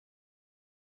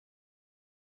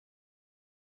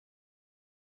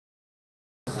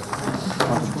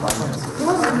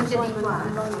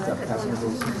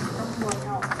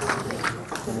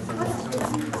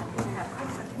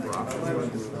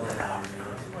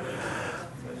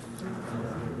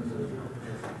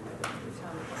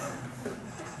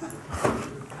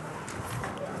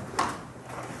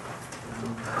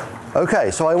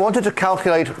Okay, so I wanted to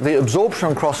calculate the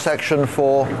absorption cross-section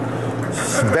for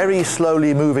very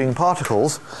slowly moving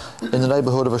particles in the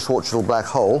neighborhood of a Schwarzschild black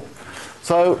hole.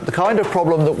 So the kind of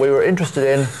problem that we were interested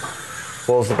in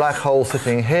was the black hole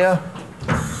sitting here,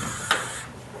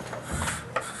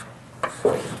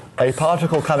 a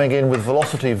particle coming in with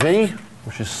velocity v,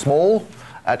 which is small,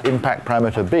 at impact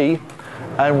parameter b,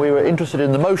 and we were interested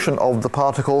in the motion of the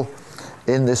particle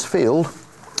in this field,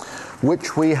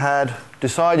 which we had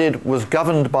decided was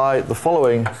governed by the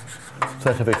following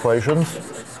set of equations.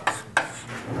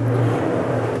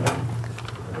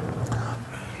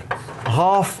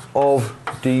 Half of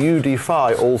du d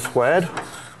phi all squared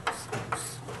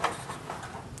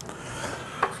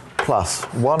plus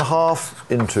 1/2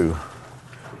 into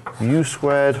u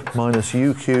squared minus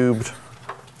u cubed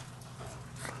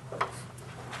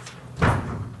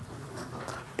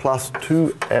plus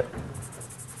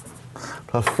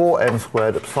 4m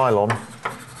squared epsilon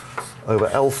over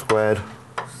L squared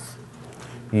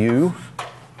u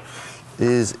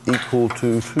is equal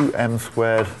to 2m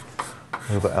squared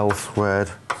over L squared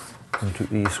into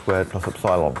E squared plus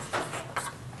epsilon.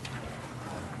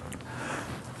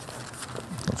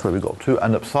 That's where we got to,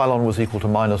 and epsilon was equal to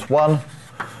 -1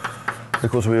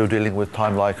 because we were dealing with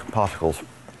time-like particles.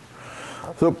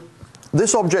 So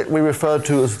this object we referred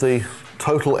to as the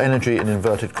total energy in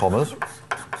inverted commas.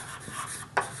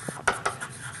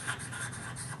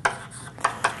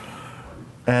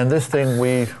 And this thing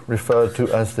we referred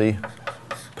to as the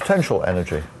potential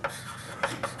energy.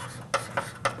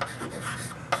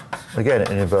 Again,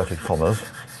 in inverted commas.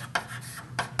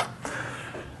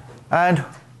 And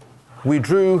we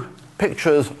drew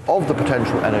pictures of the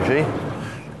potential energy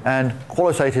and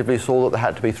qualitatively saw that there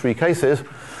had to be three cases.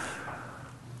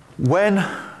 When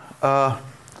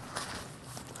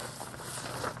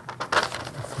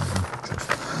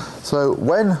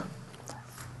when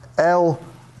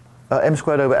m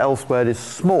squared over L squared is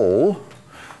small,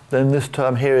 then this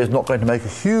term here is not going to make a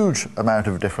huge amount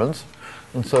of difference,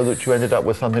 and so that you ended up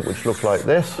with something which looked like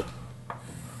this.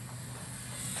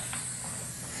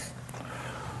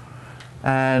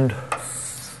 And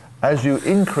as you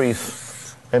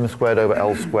increase m squared over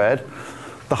L squared,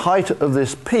 the height of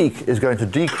this peak is going to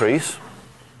decrease.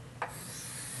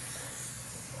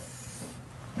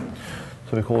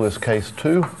 So we call this case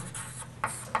 2.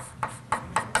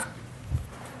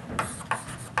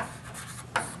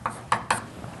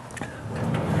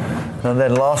 And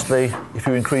then lastly, if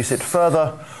you increase it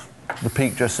further, the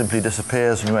peak just simply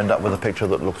disappears and you end up with a picture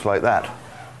that looks like that.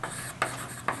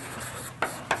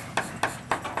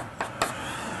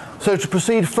 So to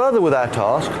proceed further with our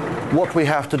task, what we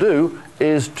have to do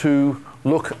is to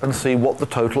look and see what the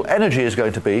total energy is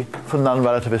going to be for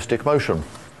non-relativistic motion.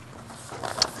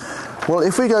 Well,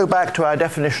 if we go back to our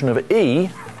definition of E,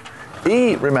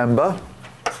 remember,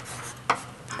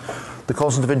 the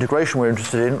constant of integration we're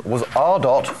interested in was r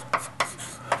dot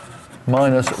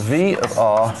minus v of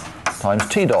r times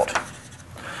t dot.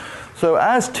 So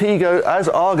as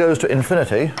r goes to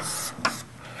infinity,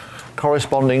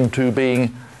 corresponding to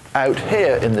being out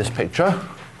here in this picture,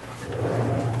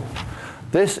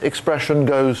 this expression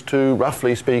goes to,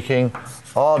 roughly speaking,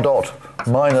 r dot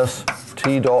minus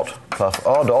t dot plus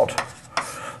r dot.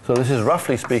 So this is,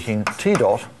 roughly speaking, t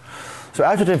dot. So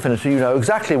out at infinity, you know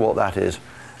exactly what that is.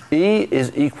 E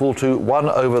is equal to 1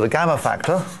 over the gamma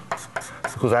factor,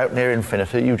 because out near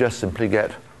infinity you just simply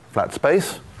get flat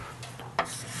space.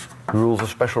 The rules of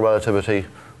special relativity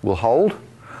will hold.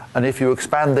 And if you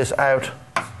expand this out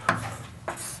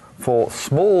for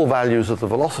small values of the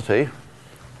velocity,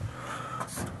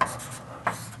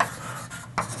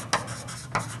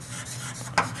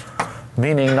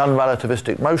 meaning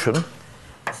non-relativistic motion,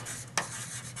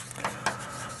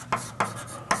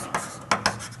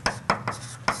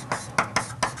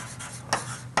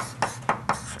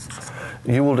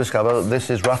 you will discover that this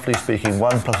is, roughly speaking,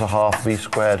 1 plus a half v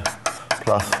squared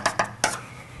plus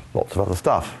lots of other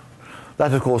stuff.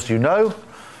 That, of course, you know.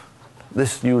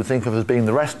 This you would think of as being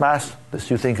the rest mass. This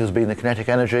you think as being the kinetic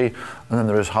energy. And then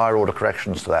there is higher order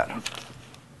corrections to that.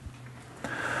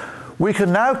 We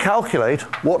can now calculate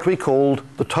what we called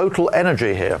the total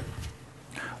energy here.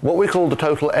 What we call the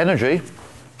total energy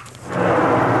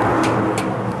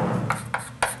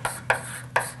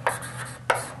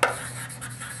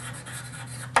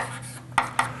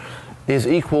is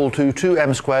equal to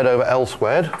 2m squared over L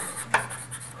squared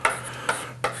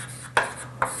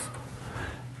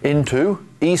into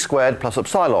E squared plus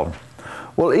epsilon.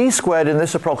 Well, E squared in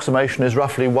this approximation is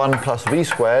roughly 1 plus V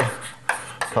squared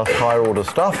plus higher order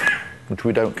stuff, which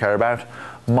we don't care about,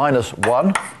 minus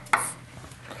 1.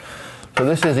 So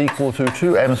this is equal to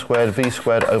 2m squared V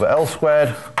squared over L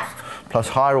squared plus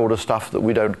higher order stuff that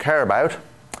we don't care about.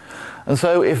 And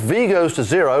so if V goes to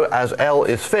 0 as L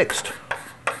is fixed,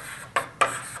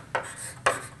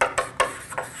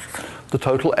 the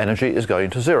total energy is going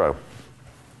to 0.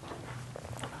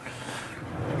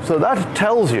 So that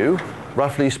tells you,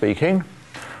 roughly speaking,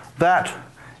 that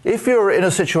if you're in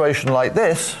a situation like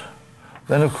this,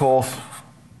 then of course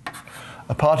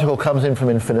a particle comes in from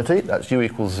infinity, that's u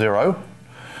equals 0.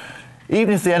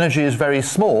 Even if the energy is very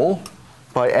small,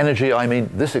 by energy I mean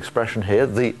this expression here,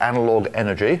 the analog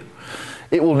energy,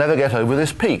 it will never get over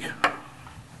this peak.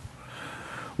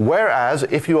 Whereas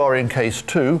if you are in case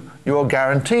 2, you are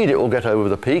guaranteed it will get over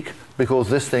the peak because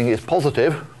this thing is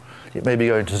positive, it may be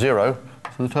going to 0,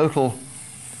 so the total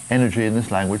energy in this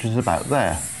language is about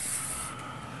there.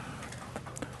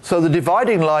 So the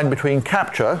dividing line between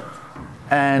capture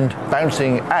and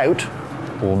bouncing out,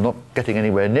 or not getting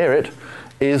anywhere near it,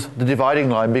 is the dividing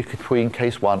line between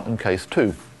case 1 and case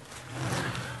 2.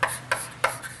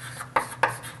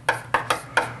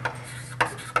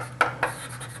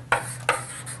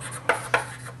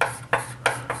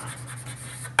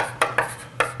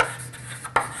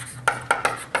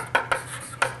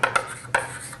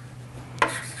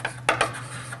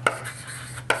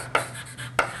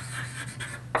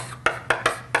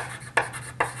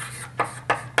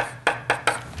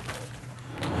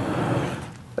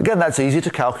 Again, that's easy to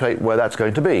calculate where that's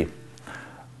going to be.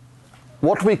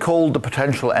 What we call the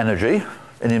potential energy,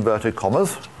 in inverted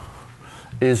commas,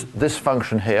 is this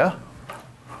function here.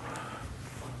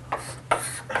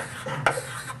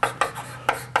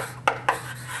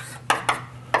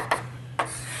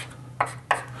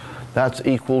 That's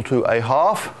equal to a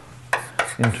half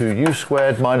into u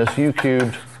squared minus u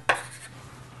cubed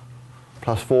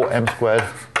plus 4m squared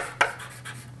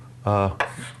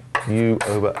u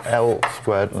over L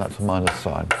squared, and that's a minus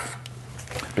sign,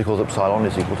 because epsilon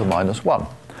is equal to minus 1.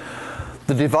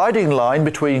 The dividing line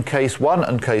between case 1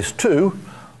 and case 2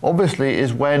 obviously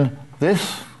is when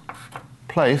this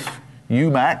place,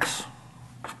 u max,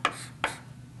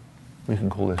 we can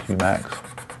call this u max,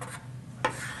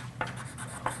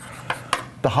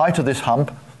 the height of this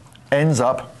hump ends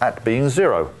up at being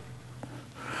 0.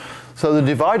 So the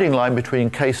dividing line between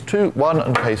case 1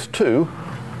 and case 2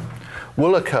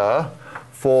 will occur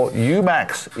for u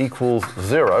max equals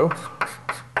 0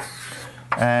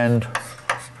 and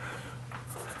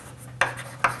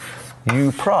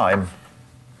u prime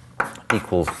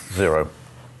equals 0.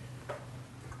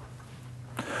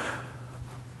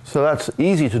 So that's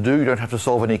easy to do. You don't have to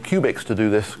solve any cubics to do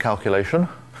this calculation.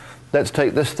 Let's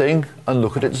take this thing and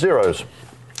look at its zeros.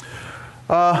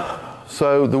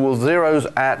 So there will zeros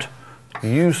at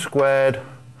u squared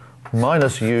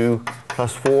minus u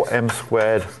plus 4m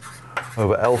squared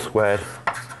over L squared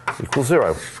equals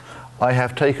 0. I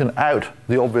have taken out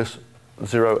the obvious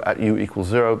 0 at u equals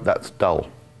 0. That's dull.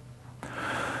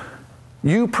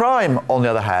 U prime, on the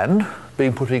other hand,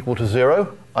 being put equal to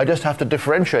 0, I just have to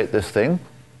differentiate this thing.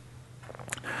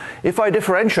 If I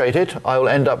differentiate it, I will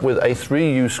end up with a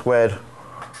 3u squared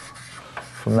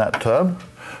from that term.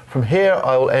 From here,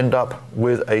 I will end up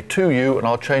with a 2u, and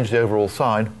I'll change the overall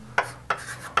sign.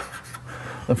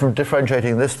 And from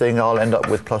differentiating this thing, I'll end up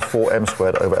with plus 4m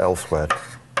squared over L squared.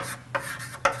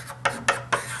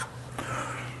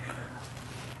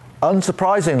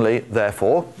 Unsurprisingly,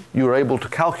 therefore, you are able to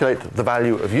calculate the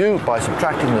value of u by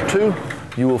subtracting the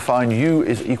 2. You will find u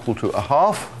is equal to a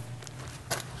half.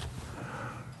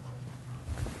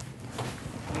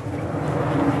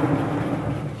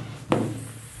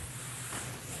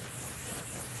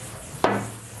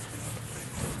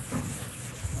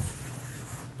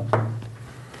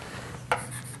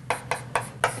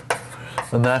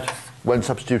 And that, when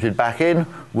substituted back in,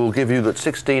 will give you that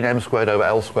 16m squared over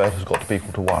L squared has got to be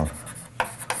equal to 1.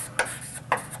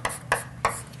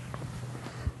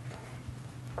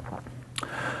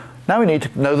 Now we need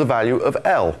to know the value of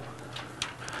L.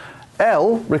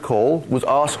 L, recall, was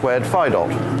r squared phi dot.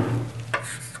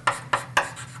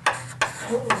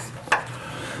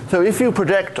 So if you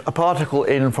project a particle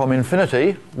in from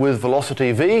infinity with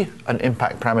velocity v and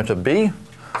impact parameter b,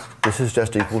 this is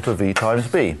just equal to v times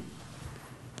b,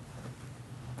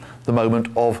 the moment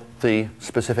of the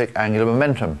specific angular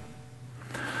momentum.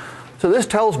 So this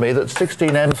tells me that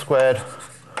 16m squared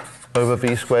over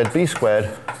v squared b squared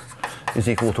is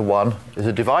equal to 1 is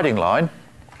a dividing line,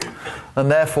 and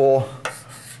therefore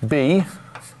b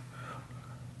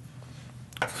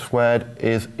squared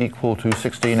is equal to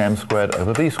 16m squared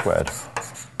over v squared.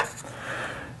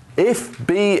 If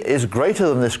b is greater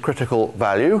than this critical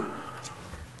value,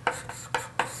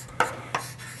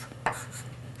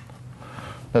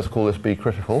 let's call this b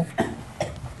critical,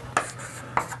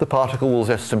 the particle will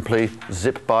just simply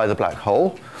zip by the black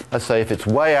hole. Let's say if it's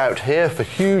way out here for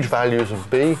huge values of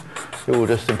b, it will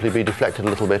just simply be deflected a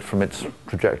little bit from its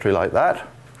trajectory like that.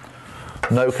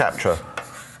 No capture.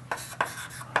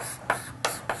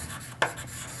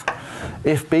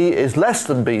 If b is less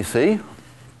than bc,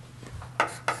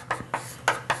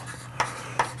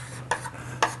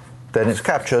 then it's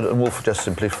captured and will just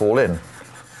simply fall in,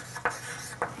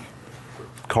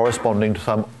 corresponding to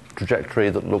some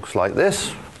trajectory that looks like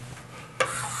this.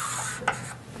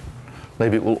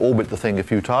 Maybe it will orbit the thing a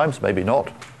few times, maybe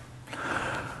not.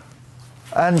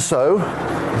 And so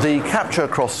the capture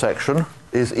cross-section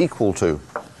is equal to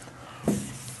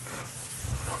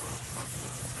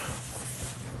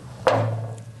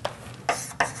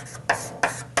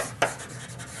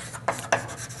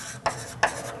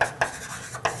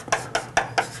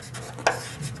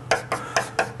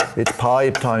it's pi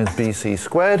times bc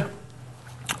squared,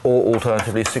 or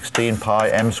alternatively 16 pi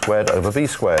m squared over v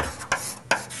squared.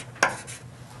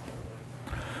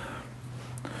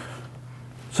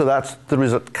 So that's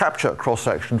the capture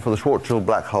cross-section for the Schwarzschild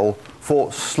black hole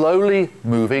for slowly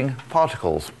moving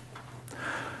particles.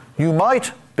 You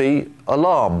might be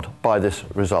alarmed by this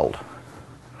result,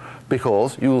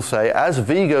 because you will say, as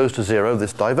v goes to 0,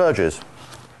 this diverges.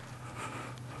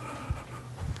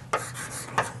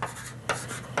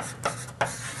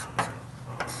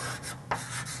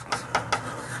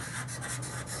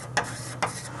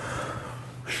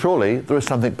 Surely there is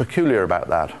something peculiar about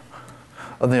that.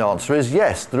 And the answer is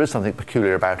yes, there is something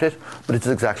peculiar about it, but it's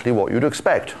exactly what you'd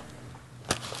expect.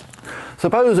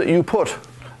 Suppose that you put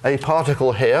a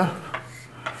particle here,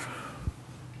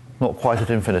 not quite at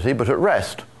infinity, but at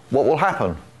rest. What will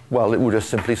happen? Well, it will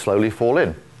just simply slowly fall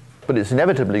in. But it's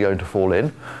inevitably going to fall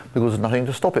in because there's nothing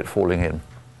to stop it falling in.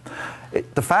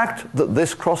 The fact that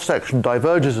this cross-section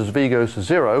diverges as v goes to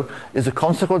 0 is a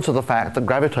consequence of the fact that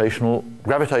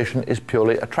gravitation is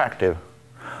purely attractive.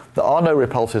 There are no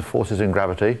repulsive forces in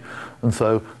gravity, and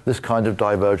so this kind of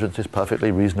divergence is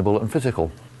perfectly reasonable and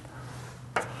physical.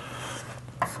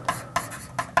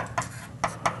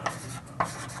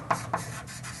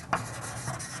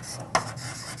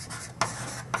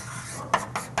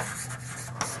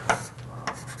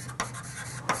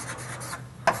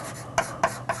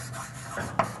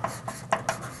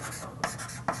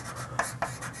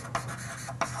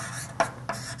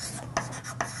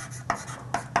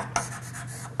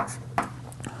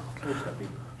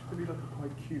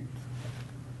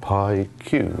 Pi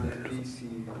cubed.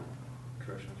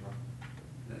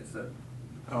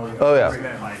 Oh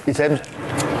yeah, it's m.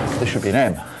 This should be an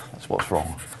m. That's what's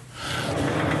wrong.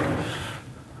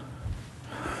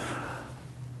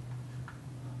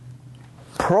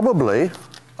 Probably,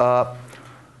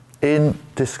 in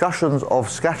discussions of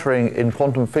scattering in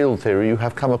quantum field theory, you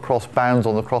have come across bounds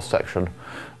on the cross-section,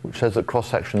 which says that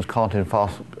cross-sections can't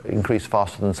increase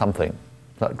faster than something.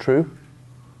 Is that true?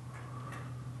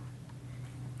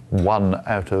 1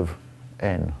 out of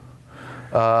n.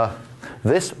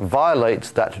 This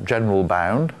violates that general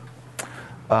bound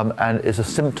and is a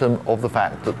symptom of the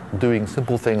fact that doing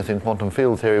simple things in quantum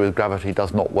field theory with gravity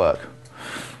does not work.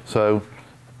 So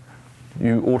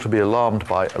you ought to be alarmed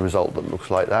by a result that looks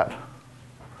like that.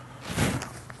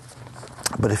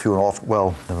 But if you're not,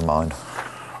 well, never mind.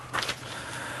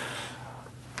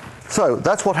 So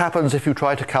that's what happens if you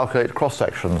try to calculate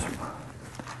cross-sections.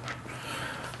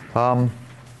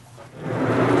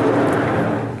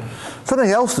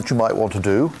 Something else that you might want to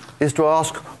do is to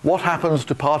ask what happens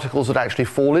to particles that actually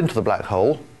fall into the black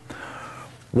hole.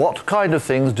 What kind of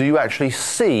things do you actually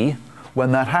see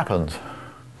when that happens?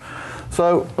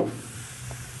 So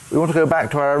we want to go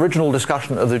back to our original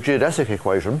discussion of the geodesic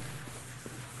equation.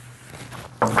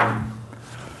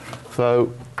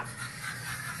 So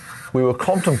we were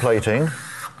contemplating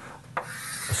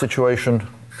a situation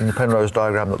in the Penrose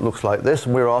diagram that looks like this,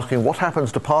 and we were asking what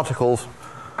happens to particles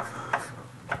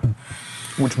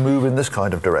which move in this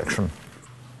kind of direction.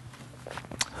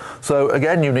 So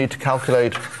again, you need to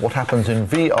calculate what happens in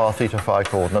v, r, theta, phi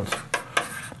coordinates,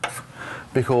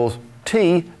 because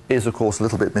t is, of course, a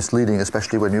little bit misleading,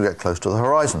 especially when you get close to the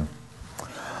horizon.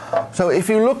 So if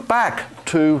you look back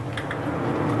to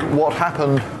what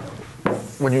happened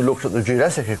when you looked at the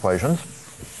geodesic equations,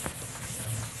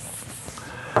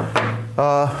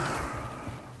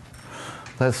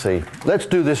 let's see. Let's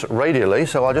do this radially,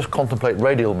 so I'll just contemplate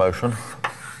radial motion.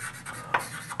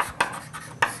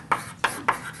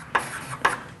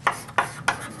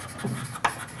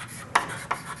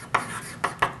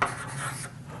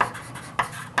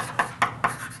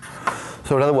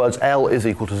 So in other words, L is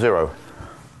equal to 0.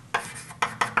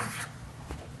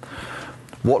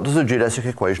 What does the geodesic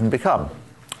equation become?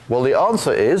 Well, the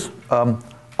answer is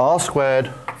r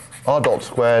squared, r dot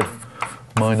squared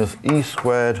minus e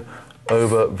squared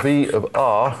over v of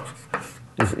r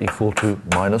is equal to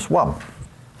minus 1,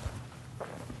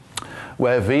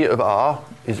 where v of r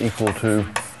is equal to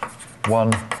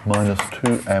 1 minus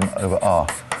 2m over r.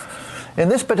 In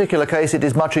this particular case, it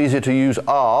is much easier to use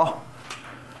r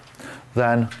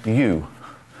than u.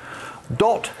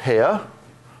 Dot here,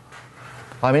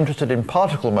 I'm interested in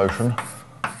particle motion,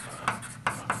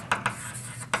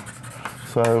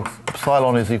 so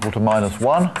epsilon is equal to minus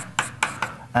 1,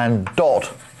 and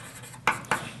dot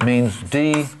means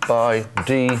d by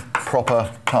d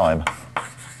proper time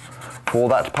for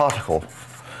that particle.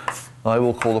 I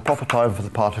will call the proper time for the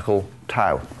particle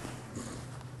tau.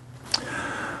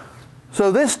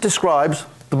 So this describes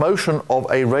the motion of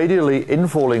a radially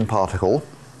infalling particle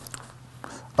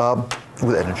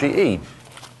with energy E.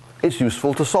 It's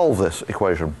useful to solve this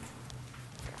equation.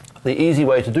 The easy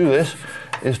way to do this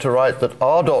is to write that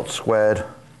r dot squared,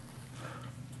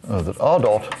 that r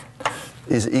dot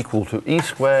is equal to e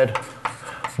squared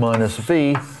minus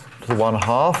v to the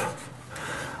 1/2.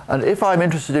 And if I'm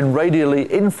interested in radially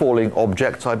infalling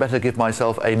objects, I better give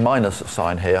myself a minus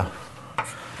sign here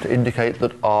to indicate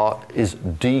that r is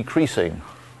decreasing.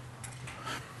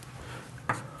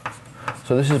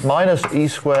 So this is minus e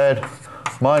squared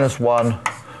minus 1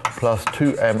 plus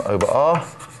 2m over r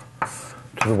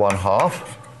to the 1/2.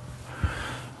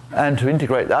 And to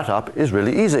integrate that up is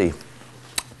really easy.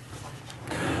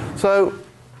 So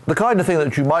the kind of thing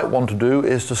that you might want to do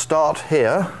is to start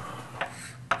here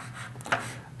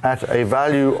at a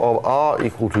value of r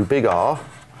equal to big R,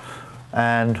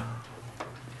 and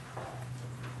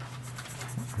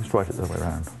let's write it the other way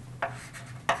around.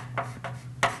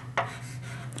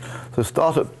 So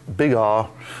start at big R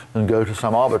and go to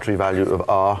some arbitrary value of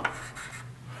r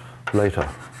later.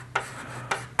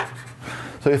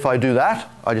 So if I do that,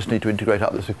 I just need to integrate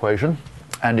up this equation,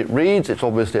 and it reads, it's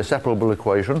obviously a separable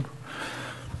equation,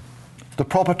 the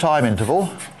proper time interval,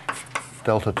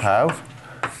 delta tau,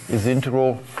 is the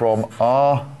integral from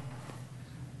r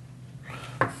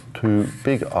to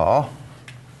big R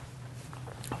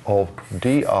of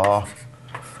dr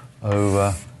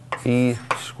over e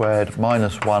squared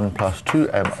minus 1 plus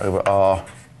 2m over r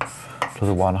to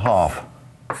the 1/2.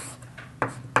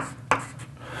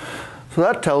 So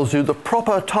that tells you the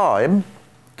proper time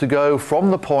to go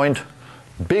from the point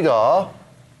big R,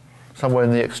 somewhere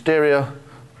in the exterior,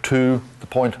 to the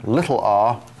point little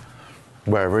r,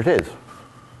 wherever it is.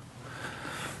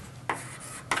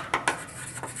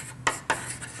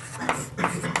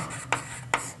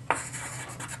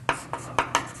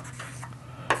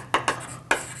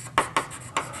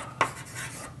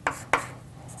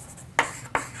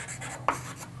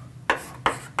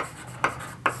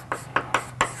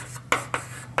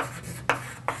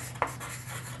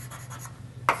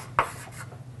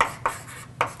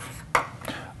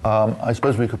 I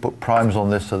suppose we could put primes on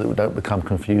this so that we don't become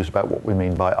confused about what we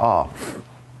mean by r.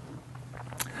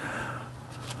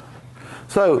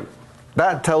 So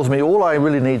that tells me all I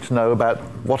really need to know about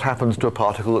what happens to a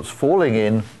particle that's falling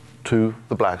into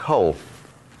the black hole.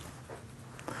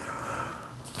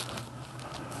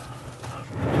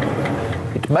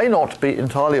 It may not be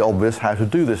entirely obvious how to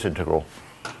do this integral.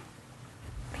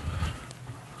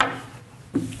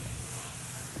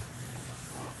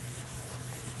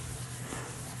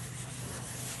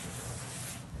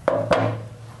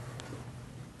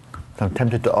 I'm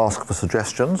tempted to ask for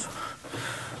suggestions.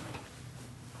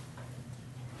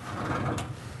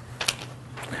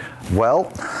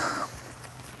 Well,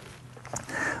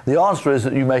 the answer is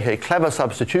that you make a clever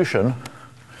substitution.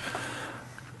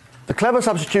 The clever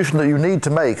substitution that you need to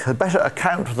make had better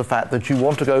account for the fact that you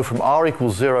want to go from r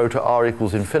equals 0 to r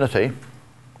equals infinity,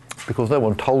 because no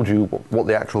one told you what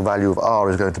the actual value of r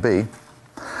is going to be.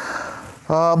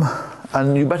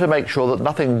 And you better make sure that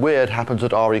nothing weird happens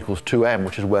at r equals 2m,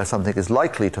 which is where something is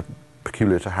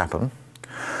peculiar to happen.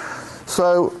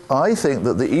 So I think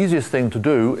that the easiest thing to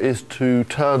do is to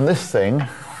turn this thing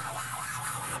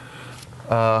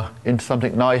into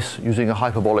something nice using a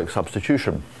hyperbolic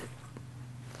substitution.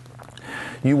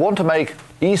 You want to make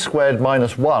e squared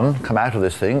minus 1 come out of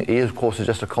this thing. E, of course, is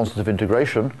just a constant of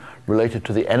integration related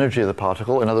to the energy of the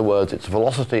particle. In other words, its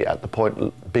velocity at the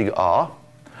point big R.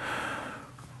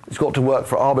 It's got to work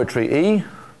for arbitrary E,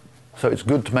 so it's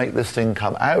good to make this thing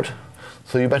come out.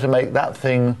 So you better make that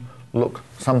thing look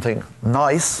something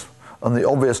nice, and the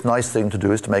obvious nice thing to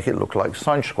do is to make it look like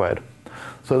sine squared.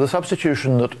 So the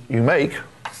substitution that you make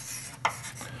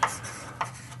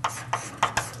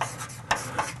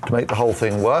to make the whole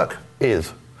thing work,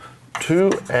 is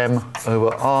 2m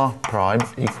over r prime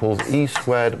equals e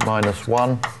squared minus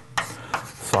 1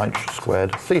 sine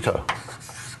squared theta.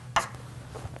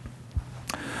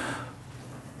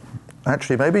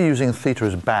 Actually, maybe using theta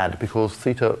is bad because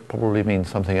theta probably means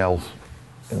something else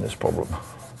in this problem.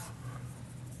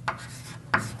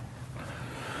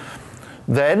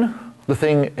 Then the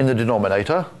thing in the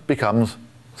denominator becomes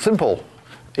simple.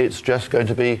 It's just going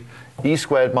to be e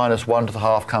squared minus 1 to the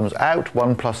half comes out,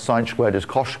 1 plus sine squared is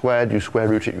cos squared, you square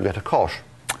root it, you get a cos.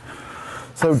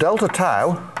 So delta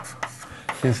tau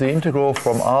is the integral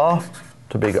from r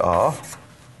to big R.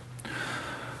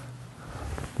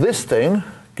 This thing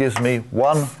gives me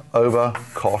 1 over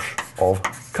cos of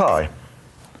chi.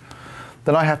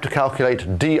 Then I have to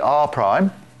calculate dr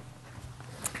prime.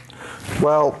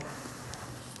 Well,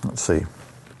 let's see.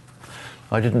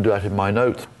 I didn't do that in my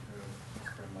notes.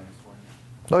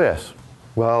 Oh yes.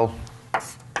 Well,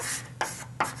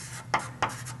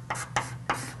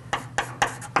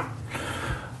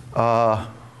 the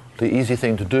easy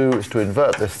thing to do is to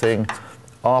invert this thing.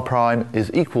 R prime is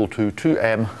equal to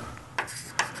 2m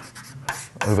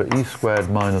over e squared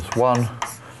minus 1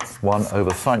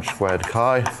 over sine squared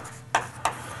chi.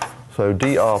 So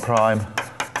dr prime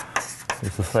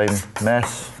is the same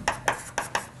mess.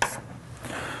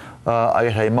 I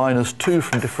get a minus 2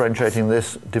 from differentiating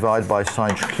this, divide by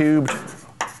sine cubed,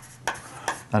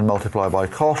 and multiply by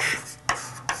cos,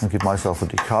 and give myself a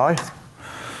d chi.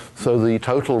 So the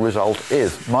total result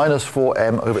is minus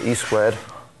 4m over e squared.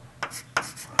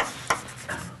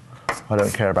 I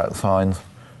don't care about the signs.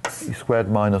 E squared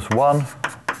minus 1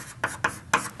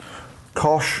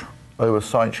 cos over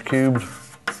sine cubed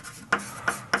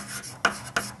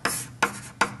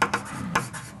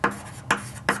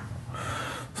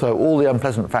so all the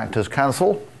unpleasant factors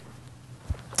cancel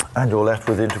and you're left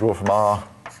with the integral from r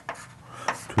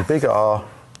to big R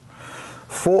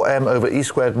 4m over e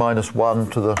squared minus 1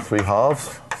 to the 3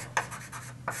 halves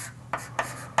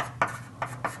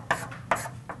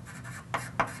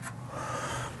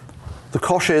the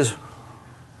cos is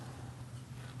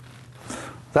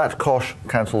that cos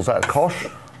cancels that cos,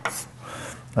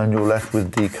 and you're left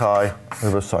with d chi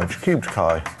over sine cubed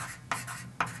chi.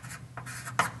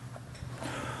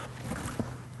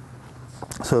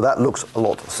 So that looks a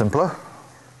lot simpler.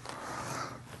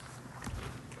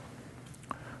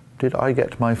 Did I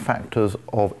get my factors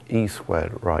of e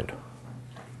squared right?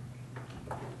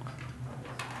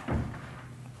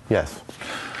 Yes.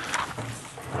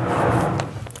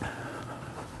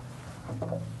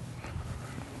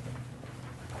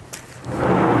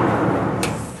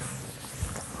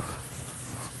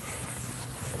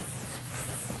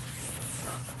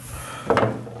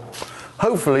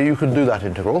 Hopefully you can do that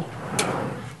integral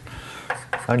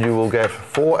and you will get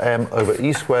 4m over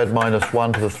e squared minus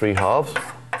 1 to the 3 halves,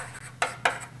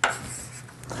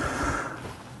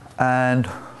 and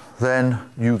then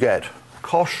you get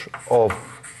cos of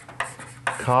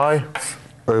chi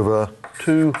over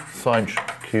 2 sine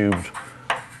cubed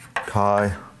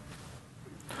chi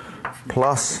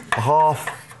plus a half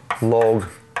log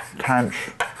tanh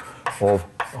of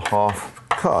a half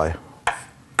chi,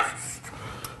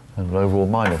 and an overall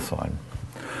minus sign.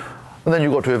 And then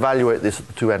you've got to evaluate this at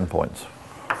the two endpoints.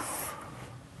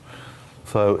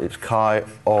 So it's chi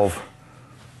of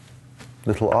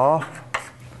little r,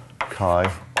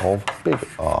 chi of big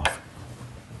R,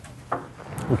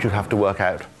 which you'd have to work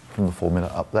out from the formula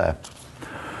up there.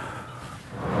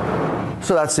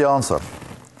 So that's the answer.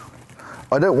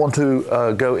 I don't want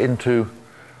to go into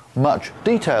much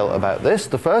detail about this.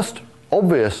 The first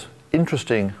obvious,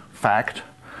 interesting fact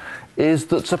is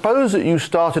that suppose that you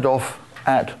started off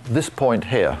at this point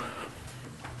here,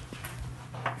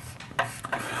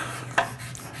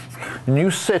 and you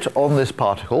sit on this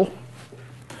particle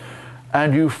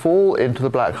and you fall into the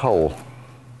black hole.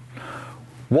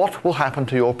 What will happen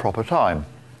to your proper time?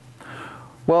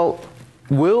 Well,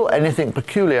 will anything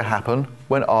peculiar happen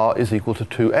when r is equal to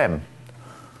 2m?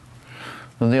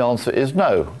 And the answer is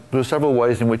no. There are several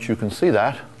ways in which you can see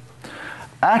that.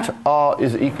 At r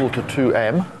is equal to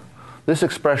 2m, this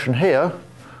expression here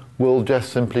will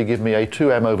just simply give me a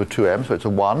 2m over 2m, so it's a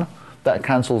 1. That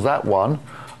cancels that 1,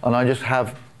 and I just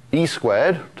have e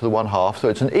squared to the 1/2, so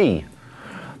it's an e.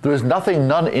 There is nothing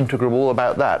non-integrable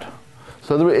about that.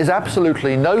 So there is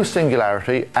absolutely no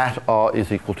singularity at r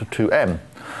is equal to 2m.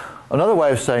 Another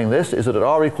way of saying this is that at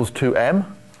r equals 2m,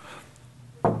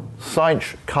 sine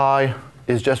chi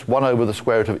is just 1 over the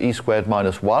square root of e squared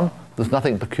minus 1. There's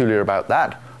nothing peculiar about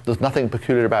that. There's nothing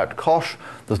peculiar about cos.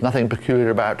 There's nothing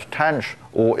peculiar about tanh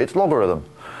or its logarithm.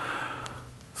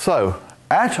 So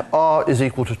at r is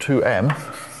equal to 2m,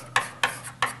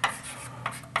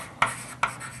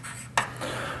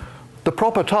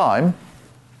 proper time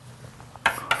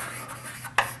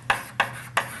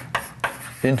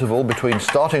interval between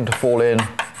starting to fall in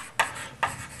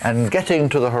and getting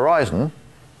to the horizon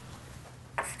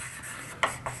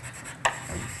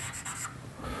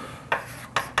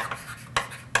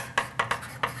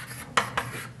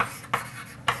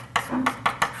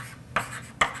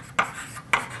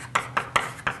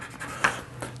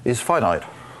is finite.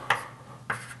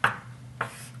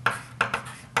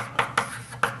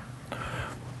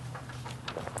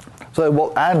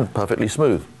 And perfectly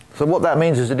smooth. So what that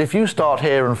means is that if you start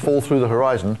here and fall through the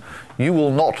horizon, you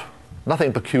will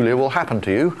nothing peculiar will happen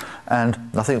to you,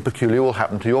 and nothing peculiar will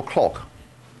happen to your clock.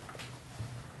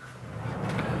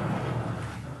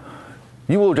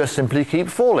 You will just simply keep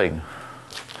falling,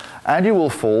 and you will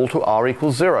fall to r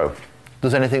equals 0.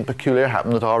 Does anything peculiar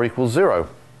happen at r equals 0?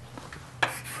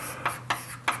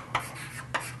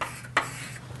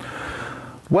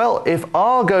 Well, if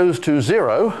r goes to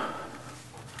 0,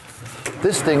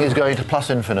 this thing is going to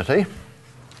plus infinity,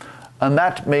 and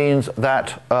that means that,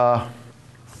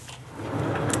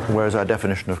 where's our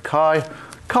definition of chi?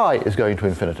 Chi is going to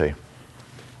infinity.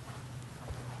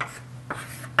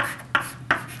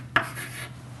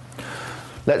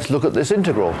 Let's look at this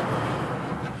integral.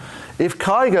 If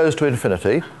chi goes to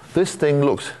infinity, this thing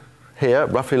looks here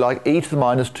roughly like e to the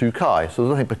minus 2 chi, so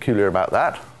there's nothing peculiar about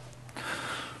that.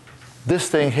 This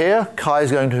thing here, chi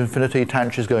is going to infinity,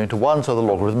 tangent is going to 1, so the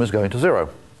logarithm is going to 0.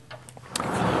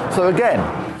 So again,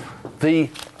 the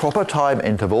proper time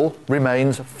interval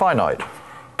remains finite.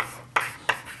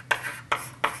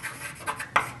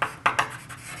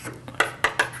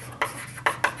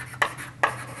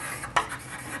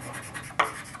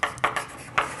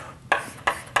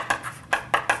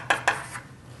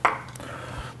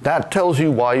 That tells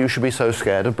you why you should be so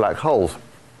scared of black holes.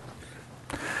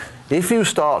 If you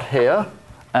start here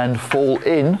and fall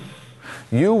in,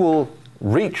 you will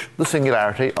reach the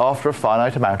singularity after a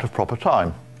finite amount of proper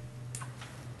time.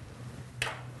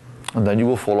 And then you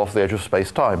will fall off the edge of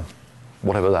space-time,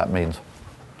 whatever that means.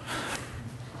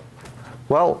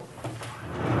 Well,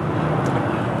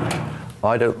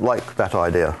 I don't like that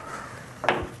idea,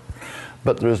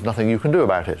 but there is nothing you can do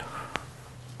about it.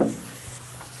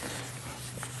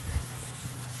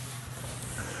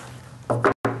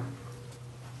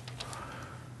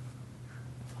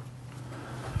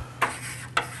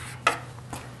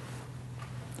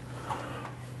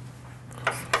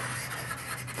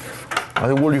 I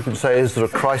think all you can say is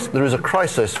that there is a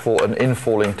crisis for an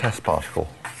infalling test particle.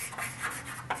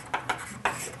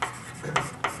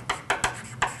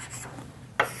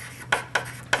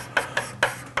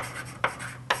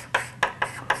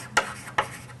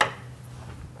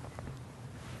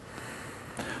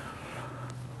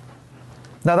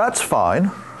 Now that's fine.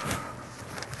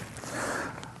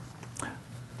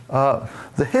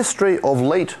 The history of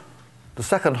the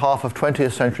second half of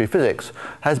 20th century physics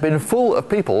has been full of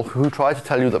people who try to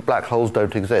tell you that black holes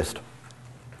don't exist.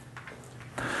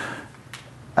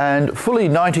 And fully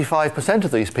 95%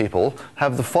 of these people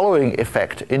have the following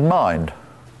effect in mind.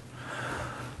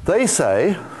 They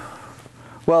say,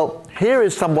 well, here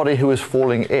is somebody who is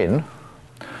falling in,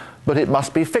 but it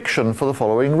must be fiction for the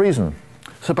following reason.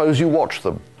 Suppose you watch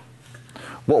them.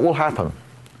 What will happen?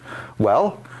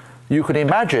 Well, you can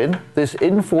imagine this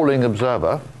infalling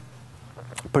observer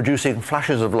producing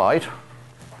flashes of light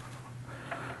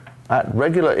at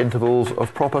regular intervals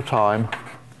of proper time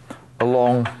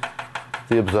along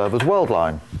the observer's world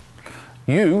line.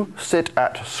 You sit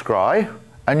at scry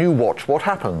and you watch what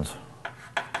happens.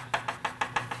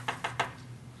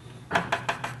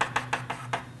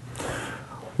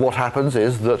 What happens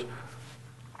is that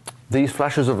these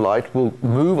flashes of light will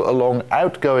move along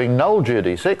outgoing null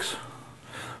geodesics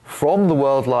from the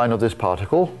world line of this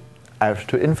particle out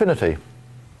to infinity.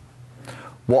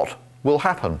 What will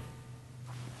happen?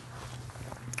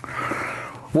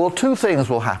 Well, two things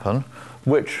will happen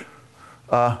which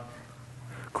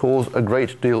cause a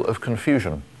great deal of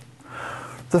confusion.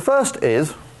 The first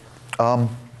is, and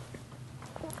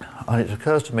it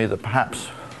occurs to me that perhaps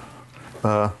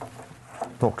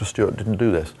Dr. Stewart didn't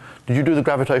do this. Did you do the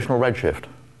gravitational redshift?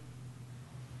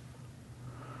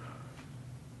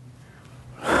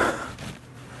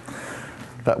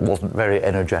 That wasn't very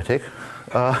energetic.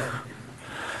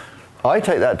 I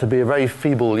take that to be a very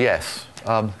feeble yes.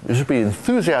 There should be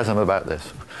enthusiasm about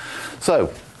this.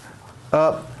 So,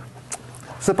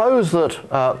 suppose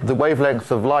that the wavelength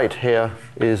of light here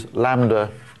is lambda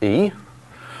e.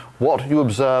 What you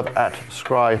observe at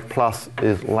scry plus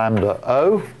is lambda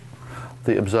O,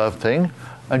 the observed thing,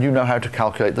 and you know how to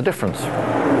calculate the difference.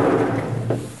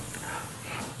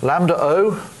 Lambda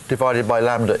O divided by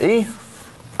lambda E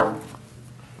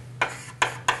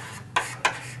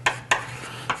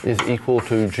is equal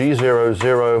to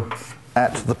G00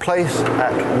 at the place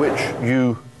at which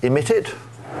you emit it,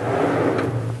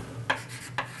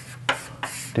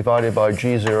 divided by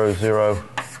G00,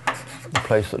 the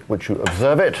place at which you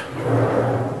observe it,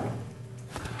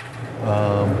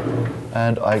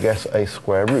 and I guess a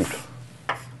square root.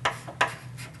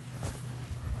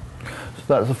 So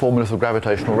that's the formula for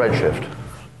gravitational redshift.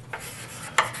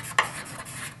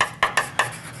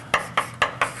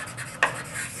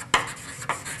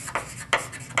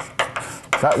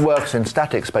 That works in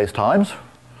static spacetimes,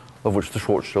 of which the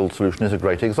Schwarzschild solution is a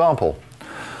great example.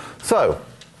 So,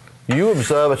 you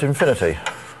observe at infinity.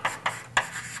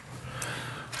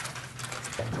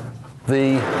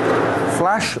 The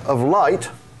flash of light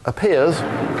appears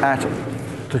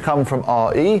to come from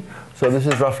RE, so this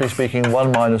is roughly speaking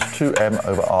 1 minus 2m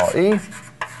over RE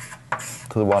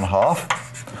to the 1/2.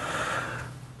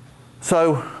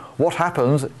 So what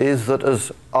happens is that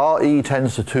as RE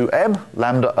tends to 2m,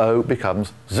 lambda O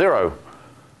becomes 0.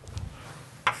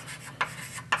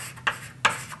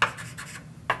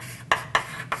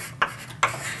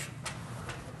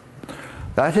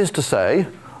 That is to say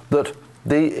that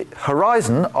the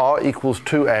horizon, r equals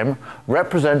 2m,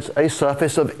 represents a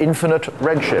surface of infinite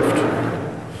redshift.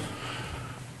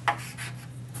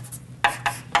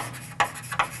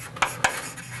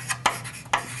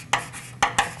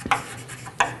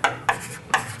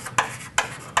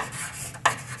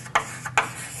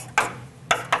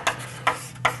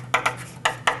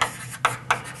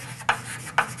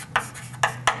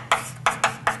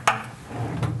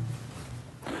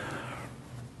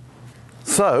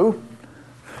 So,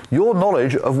 your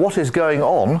knowledge of what is going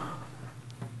on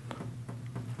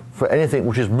for anything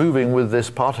which is moving with this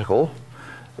particle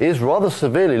is rather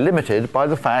severely limited by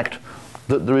the fact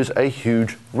that there is a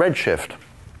huge redshift.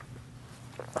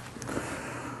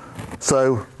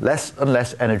 So, less and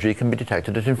less energy can be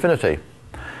detected at infinity.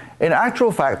 In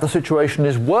actual fact, the situation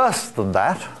is worse than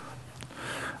that,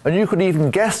 and you could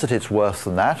even guess that it's worse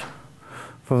than that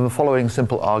from the following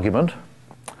simple argument.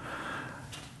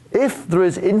 If there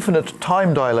is infinite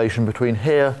time dilation between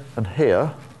here and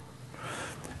here,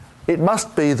 it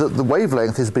must be that the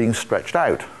wavelength is being stretched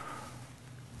out.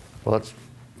 Well, that's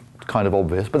kind of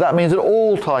obvious, but that means that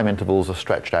all time intervals are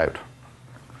stretched out.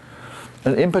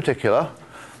 And in particular,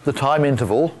 the time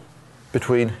interval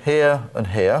between here and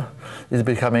here is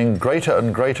becoming greater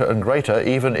and greater and greater,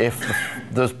 even if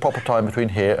the proper time between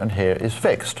here and here is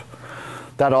fixed.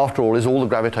 That, after all, is all the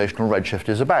gravitational redshift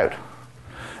is about.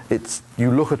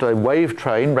 You look at a wave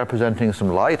train representing some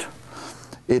light.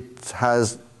 It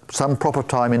has some proper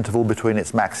time interval between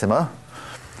its maxima.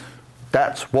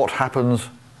 That's what happens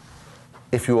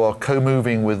if you are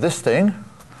co-moving with this thing.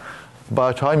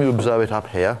 By the time you observe it up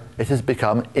here, it has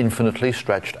become infinitely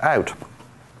stretched out.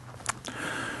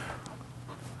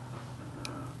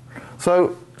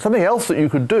 So something else that you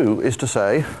could do is to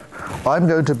say, I'm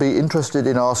going to be interested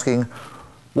in asking,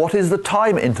 what is the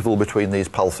time interval between these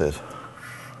pulses?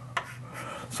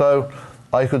 So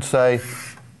I could say,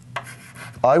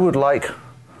 I would like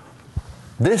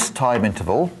this time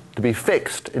interval to be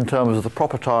fixed in terms of the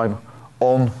proper time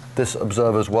on this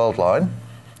observer's world line.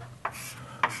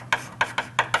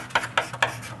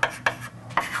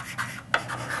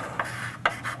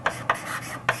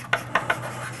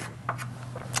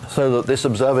 So that this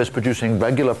observer is producing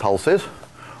regular pulses.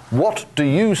 What do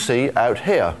you see out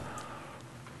here?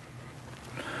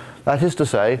 That is to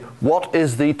say, what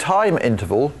is the time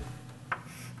interval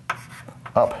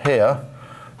up here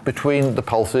between the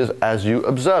pulses as you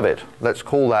observe it? Let's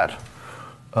call that,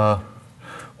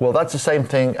 well, that's the same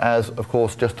thing as, of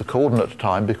course, just the coordinate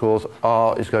time, because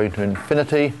r is going to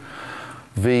infinity,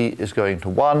 v is going to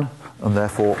 1, and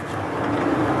therefore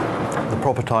the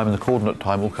proper time and the coordinate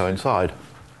time will coincide.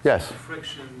 Yes?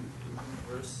 Fraction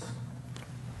inverse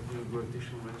of the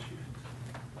gravitational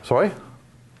redshift. Sorry?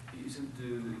 Isn't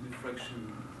the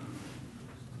fraction,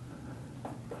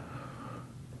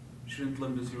 shouldn't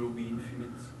lambda 0 be infinite?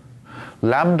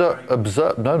 Lambda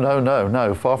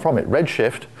no, far from it.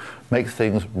 Redshift makes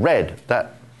things red.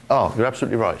 You're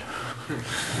absolutely right.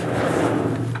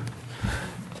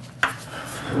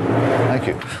 Thank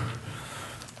you.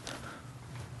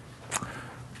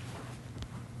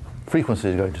 Frequency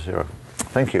is going to 0.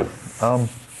 Thank you.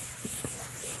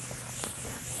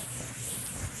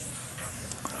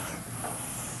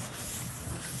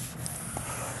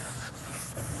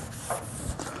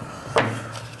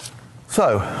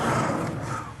 So,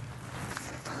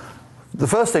 the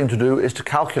first thing to do is to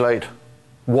calculate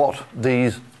what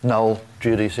these null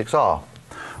geodesics are.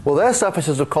 Well, they're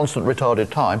surfaces of constant retarded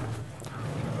time.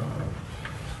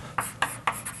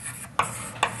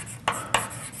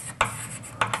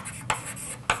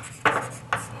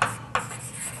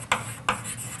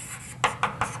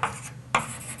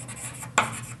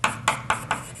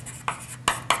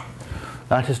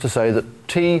 That is to say that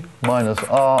t minus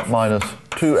r minus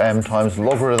 2m times the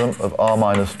logarithm of r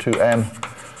minus 2m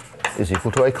is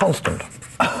equal to a constant.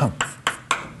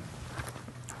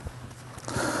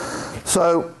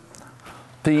 So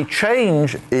the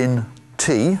change in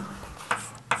t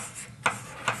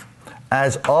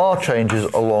as r changes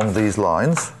along these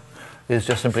lines is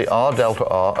just simply r delta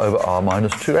r over r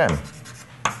minus 2m.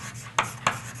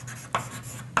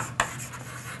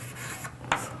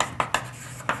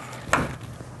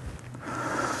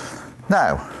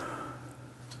 Now,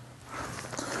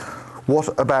 what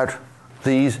about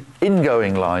these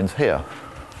ingoing lines here?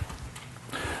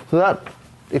 So that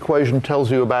equation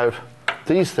tells you about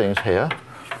these things here.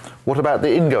 What about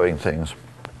the ingoing things?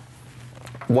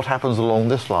 What happens along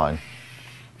this line?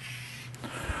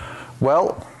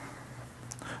 Well,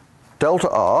 delta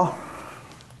r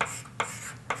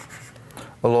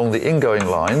along the ingoing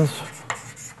lines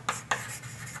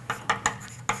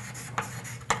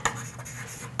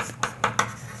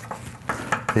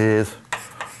is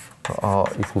r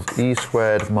equals e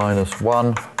squared minus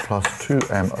 1 plus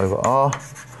 2m over r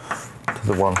to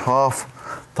the 1/2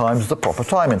 times the proper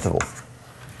time interval.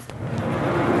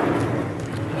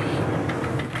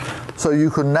 So you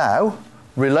can now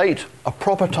relate a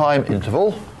proper time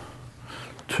interval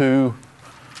to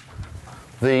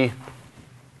the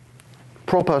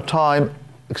proper time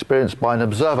experienced by an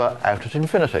observer out at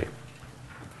infinity.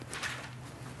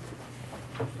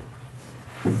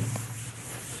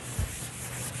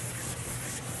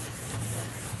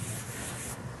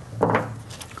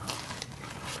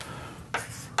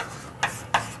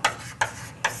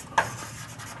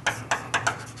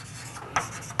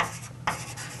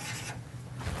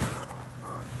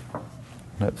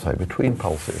 Let's say between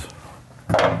pulses.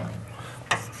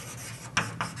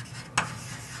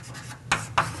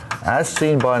 As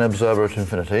seen by an observer at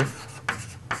infinity,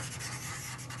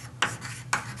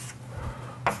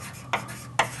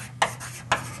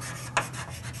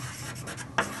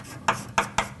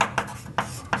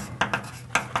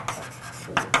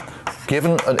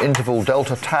 given an interval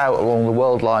delta tau along the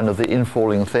world line of the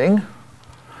infalling thing,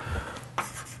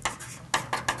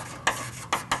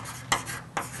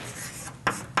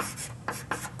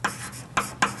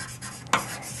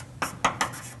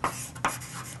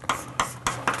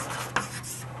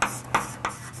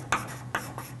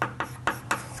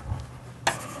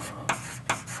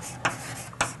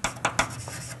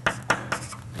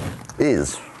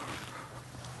 is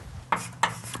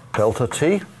delta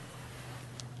t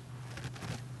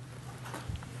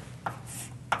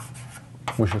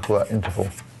we should call that interval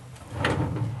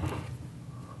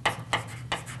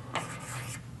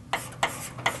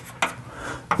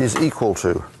is equal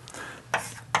to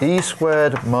e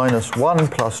squared minus 1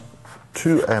 plus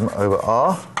 2m over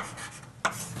r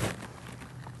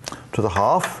to the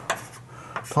 1/2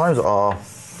 times r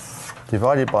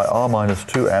divided by r minus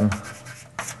 2m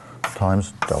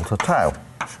times delta tau.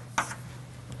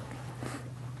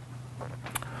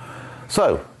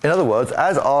 So, in other words,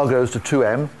 as r goes to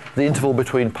 2m, the interval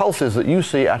between pulses that you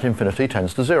see at infinity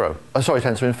tends to zero.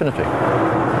 Tends to infinity.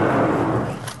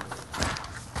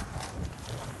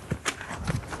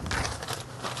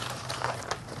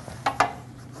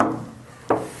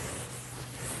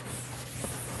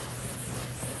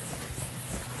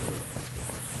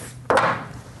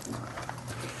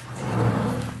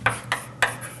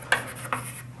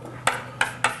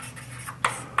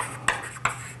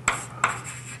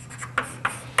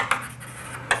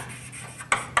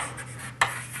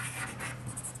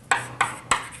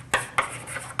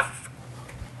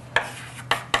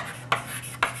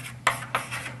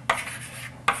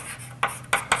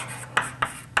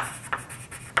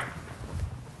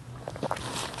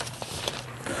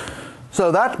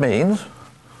 So that means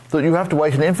that you have to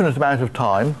wait an infinite amount of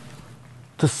time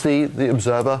to see the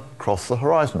observer cross the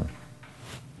horizon.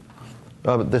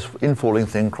 This infalling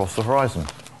thing cross the horizon.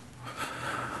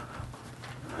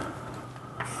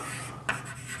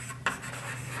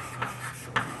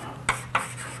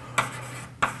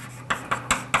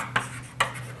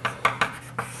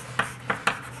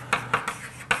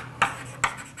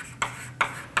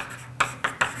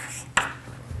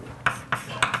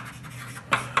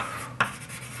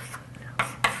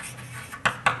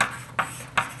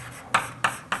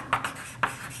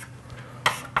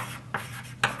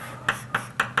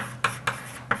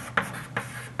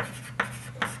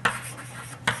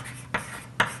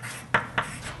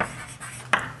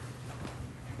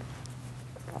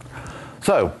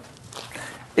 So,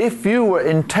 if you were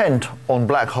intent on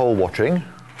black hole watching,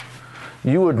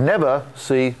 you would never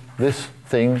see this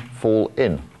thing fall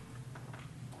in.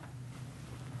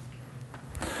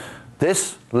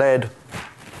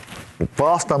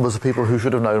 vast numbers of people who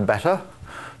should have known better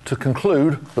to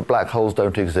conclude that black holes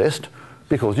don't exist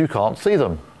because you can't see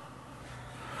them.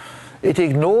 It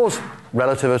ignores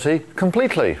relativity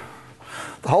completely.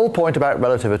 The whole point about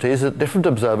relativity is that different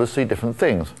observers see different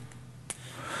things.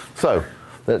 So,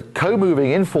 the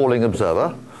co-moving infalling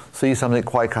observer sees something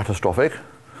quite catastrophic.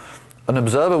 An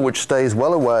observer which stays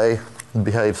well away and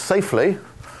behaves safely,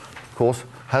 of course,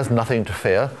 has nothing to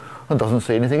fear and doesn't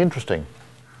see anything interesting.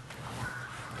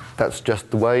 That's just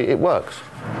the way it works.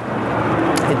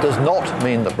 It does not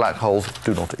mean that black holes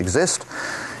do not exist.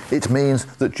 It means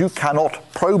that you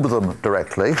cannot probe them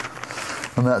directly,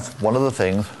 and that's one of the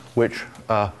things which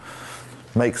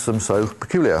makes them so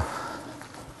peculiar.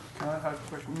 I have a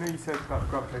question. You know, you said that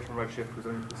gravitational redshift was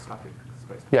only for static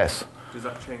space. Yes. Does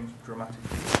that change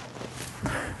dramatically?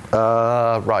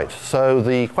 Right. So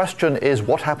the question is,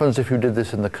 what happens if you did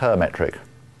this in the Kerr metric?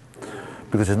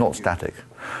 Because it's not static.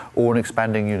 Or an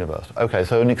expanding universe. Okay,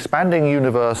 so an expanding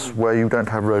universe where you don't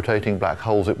have rotating black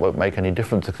holes, it won't make any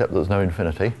difference except there's no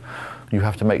infinity. You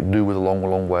have to make do with a long,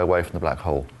 long way away from the black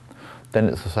hole. Then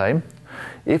it's the same.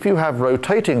 If you have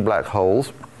rotating black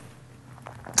holes,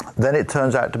 then it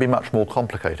turns out to be much more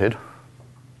complicated.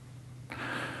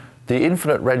 The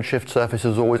infinite redshift surface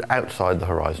is always outside the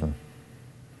horizon.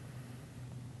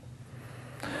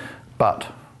 But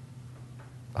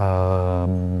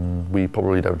we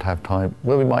probably don't have time.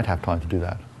 Well, we might have time to do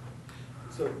that.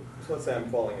 So let's say I'm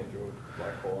falling into a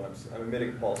black hole and I'm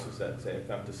emitting pulses at, say,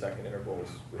 femtosecond intervals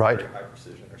with Right. very high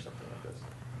precision or something like this.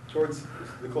 Towards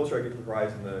the closer I get to the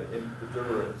horizon, the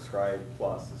observer at Sky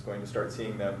Plus is going to start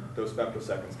seeing those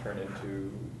femtoseconds turn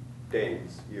into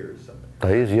days, years, something.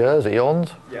 Days, years,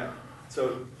 eons. Yeah.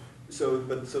 So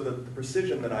the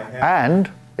precision that I have. And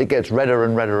it gets redder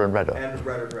and redder and redder. And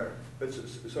redder. But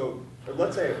or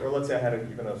let's say I had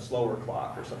even a slower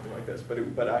clock or something like this,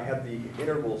 but I had the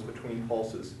intervals between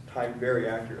pulses timed very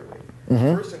accurately. Mm-hmm.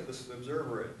 The person, the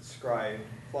observer at Sky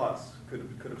Plus could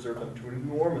observe them to an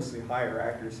enormously higher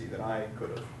accuracy than I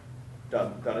could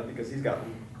have done it because he's got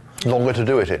Longer to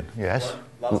do it in, yes.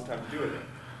 lots of time to do it in.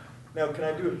 Now, can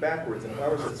I do it backwards? And if I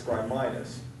was at Sky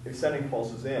Minus, if sending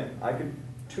pulses in, I could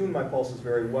tune my pulses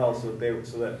very well so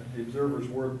that the observer's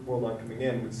world I'm coming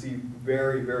in would see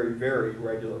very, very, very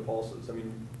regular pulses. I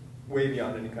mean, way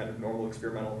beyond any kind of normal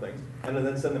experimental things. And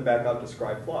then send them back out to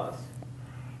Sky Plus,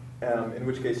 in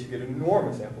which case you get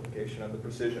enormous amplification of the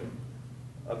precision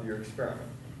of your experiment.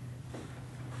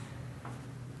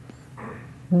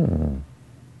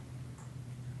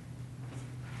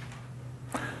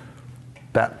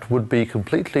 That would be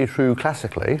completely true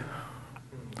classically.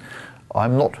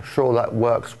 I'm not sure that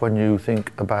works when you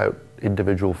think about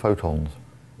individual photons.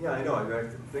 Yeah, I know. I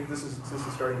think this is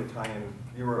starting to tie in.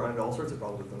 You were on all sorts of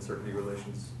problems with uncertainty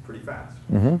relations pretty fast.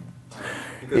 Mm-hmm.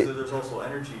 Because there's also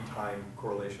energy-time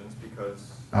correlations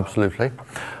because... Absolutely.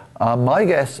 My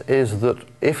guess is that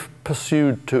if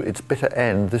pursued to its bitter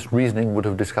end, this reasoning would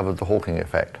have discovered the Hawking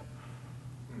effect.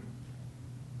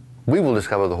 We will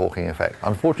discover the Hawking effect.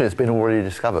 Unfortunately, it's been already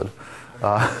discovered.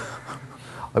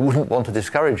 I wouldn't want to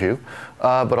discourage you,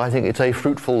 but I think it's a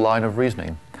fruitful line of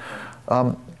reasoning.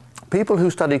 People who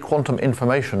study quantum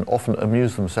information often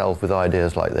amuse themselves with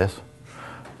ideas like this.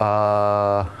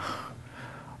 I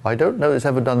don't know it's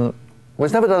ever done... Well,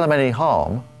 it's never done them any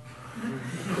harm.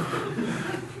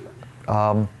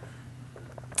 And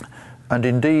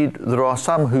indeed, there are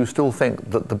some who still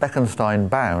think that the Bekenstein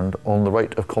bound on the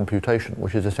rate of computation,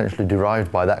 which is essentially derived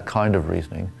by that kind of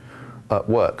reasoning,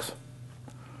 works.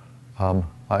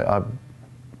 I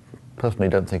personally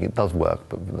don't think it does work,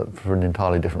 but for an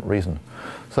entirely different reason.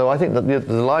 So I think that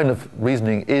the line of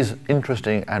reasoning is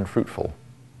interesting and fruitful.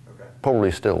 Okay.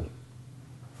 Probably still.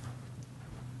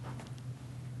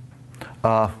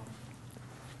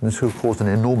 This could cause an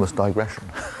enormous digression.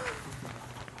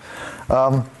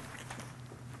 But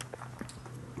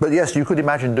yes, you could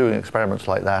imagine doing experiments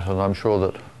like that, and I'm sure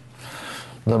that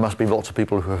there must be lots of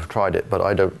people who have tried it, but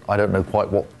I don't know quite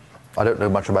what. I don't know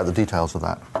much about the details of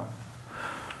that.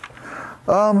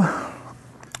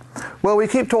 Well, we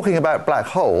keep talking about black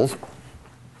holes.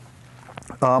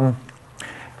 At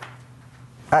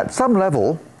some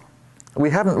level, we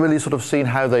haven't really sort of seen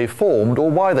how they formed or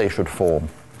why they should form.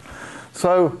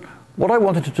 So what I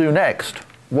wanted to do next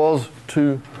was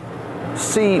to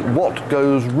see what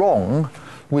goes wrong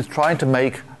with trying to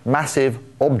make massive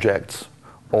objects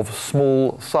of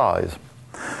small size.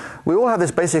 We all have this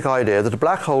basic idea that a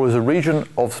black hole is a region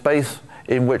of space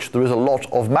in which there is a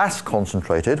lot of mass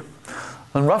concentrated,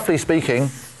 and roughly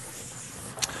speaking,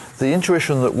 the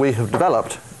intuition that we have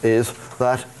developed is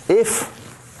that if,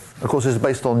 of course this is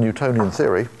based on Newtonian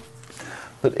theory,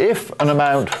 that if an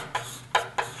amount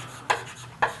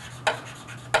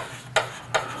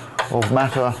of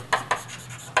matter,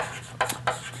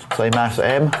 say mass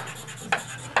m,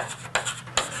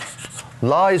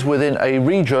 lies within a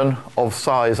region of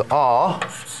size r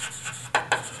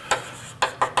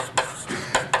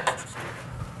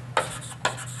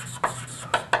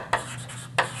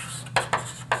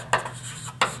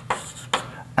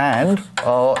and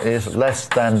r is less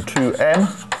than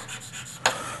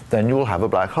 2m, then you will have a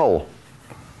black hole.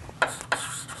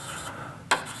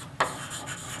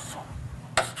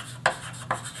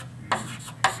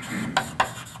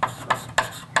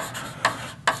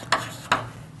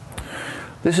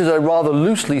 This is a rather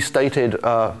loosely stated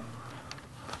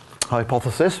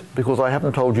hypothesis because I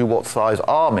haven't told you what size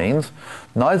r means.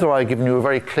 Neither have I given you a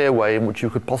very clear way in which you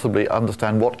could possibly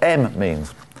understand what m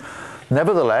means.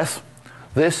 Nevertheless,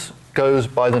 this goes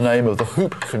by the name of the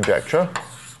hoop conjecture.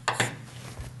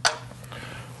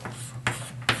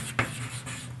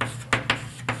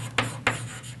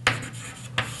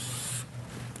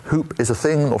 Hoop is a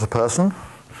thing, not a person.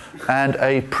 And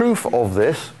a proof of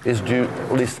this is due,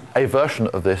 at least a version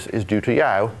of this, is due to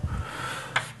Yau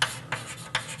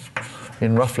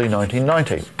in roughly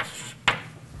 1990.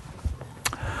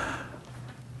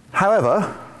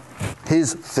 However,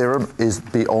 his theorem is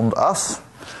beyond us.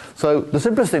 So the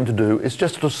simplest thing to do is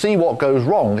just to see what goes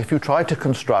wrong if you try to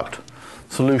construct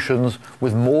solutions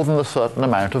with more than a certain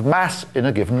amount of mass in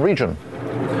a given region.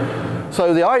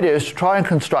 So the idea is to try and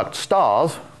construct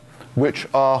stars which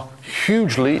are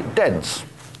hugely dense.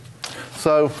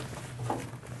 So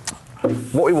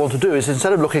what we want to do is,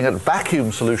 instead of looking at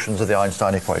vacuum solutions of the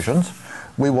Einstein equations,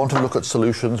 we want to look at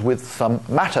solutions with some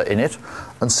matter in it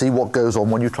and see what goes on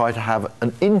when you try to have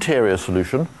an interior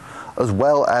solution as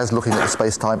well as looking at the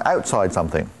space-time outside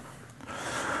something.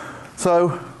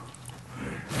 So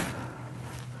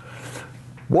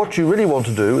what you really want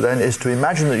to do then is to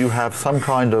imagine that you have some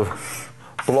kind of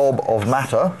blob of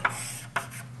matter.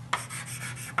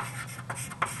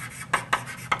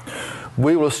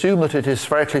 We will assume that it is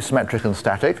spherically symmetric and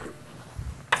static,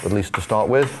 at least to start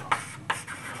with.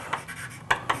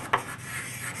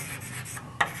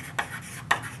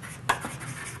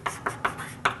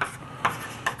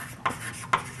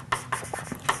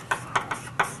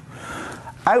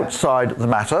 Outside the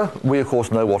matter, we of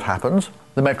course know what happens.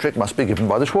 The metric must be given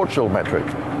by the Schwarzschild metric.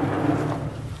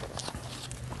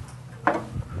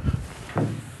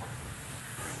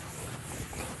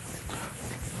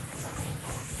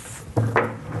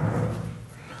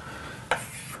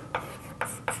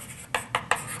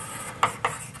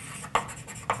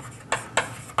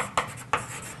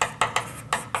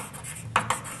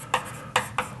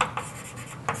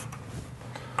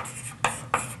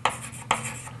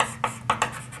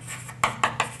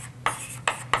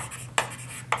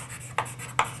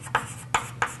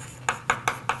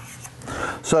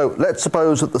 So let's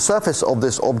suppose that the surface of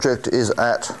this object is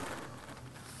at,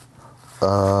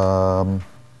 now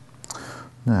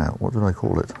what did I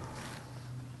call it?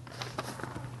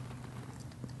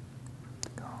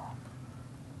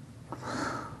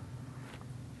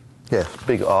 Yes,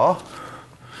 big R.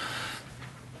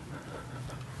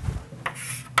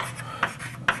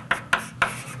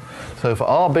 So for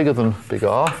R bigger than big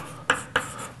R,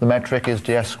 the metric is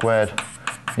ds squared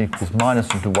equals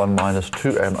minus into 1 minus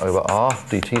 2m over r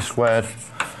dt squared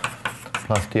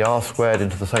plus dr squared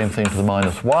into the same thing to the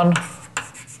minus 1.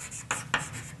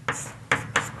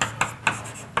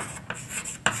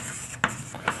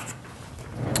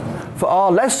 For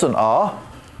r less than r,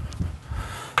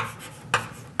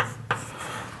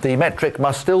 the metric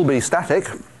must still be static,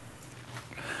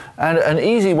 and an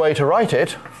easy way to write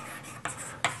it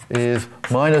is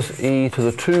minus e to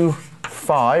the 2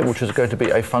 phi, which is going to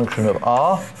be a function of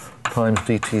r times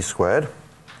dt squared,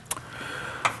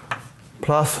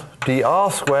 plus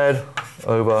dr squared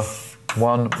over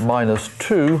 1 minus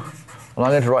 2, and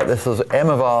I'm going to write this as m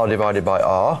of r divided by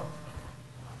r,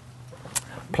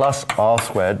 plus r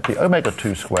squared, the omega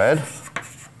 2 squared.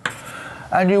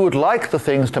 And you would like the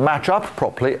things to match up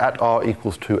properly at r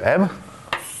equals 2m.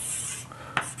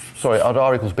 Sorry, at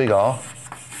r equals big R.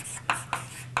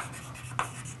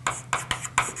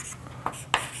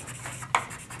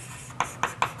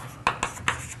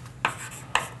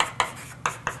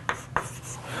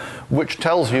 Which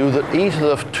tells you that e to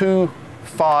the 2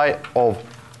 phi of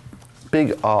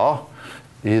big R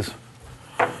is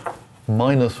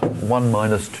minus 1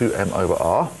 minus 2m over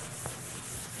r.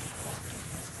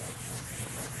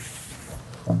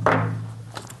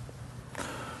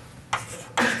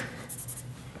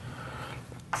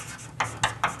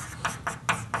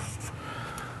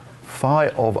 Phi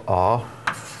of r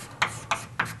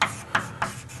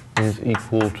is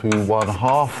equal to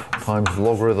 1/2 times the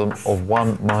logarithm of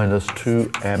 1 minus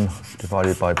 2m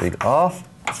divided by big R.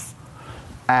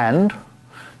 And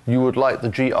you would like the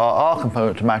GRR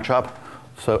component to match up,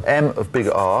 so m of big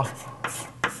R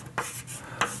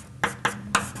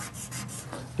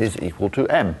is equal to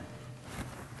m.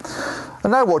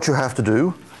 And now what you have to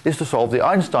do is to solve the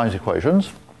Einstein's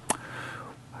equations.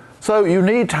 So you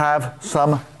need to have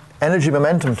some energy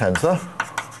momentum tensor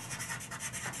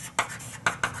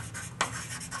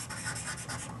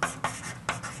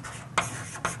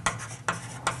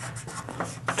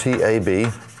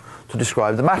TAB to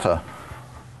describe the matter.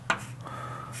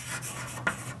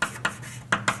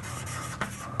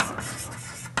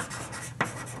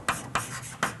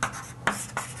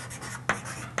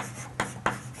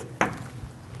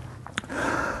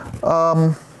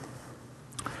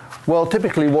 Well,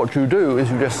 typically what you do is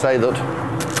you just say that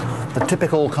the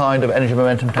typical kind of energy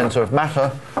momentum tensor of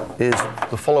matter is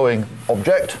the following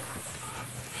object.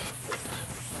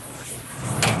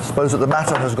 Suppose that the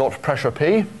matter has got pressure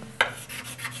P.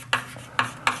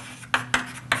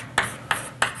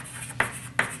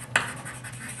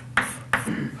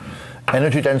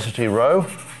 Energy density rho.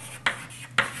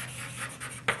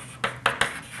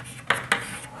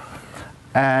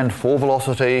 And for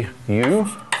velocity u.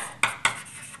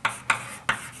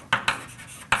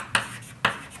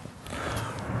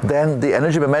 Then the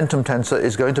energy momentum tensor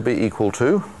is going to be equal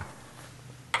to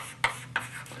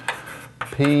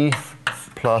P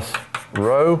plus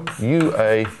rho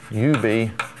UA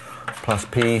UB plus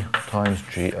P times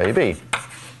GAB.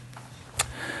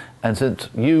 And since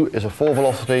U is a 4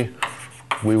 velocity,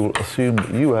 we will assume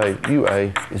that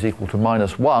UA is equal to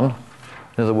minus 1.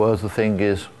 In other words, the thing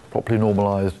is properly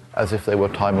normalized as if they were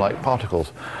time-like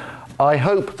particles. I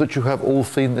hope that you have all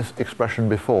seen this expression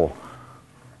before.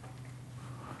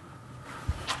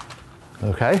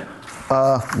 Okay,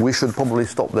 we should probably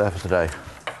stop there for today.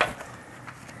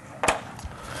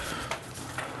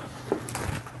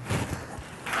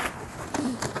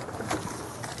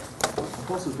 The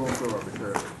pulses won't grow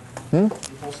arbitrarily. Hmm?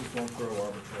 The pulses won't grow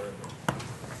arbitrarily.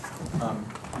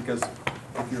 Because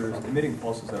if you're emitting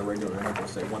pulses at a regular interval,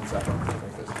 say 1 second, something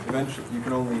like this, eventually you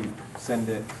can only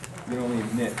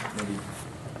emit maybe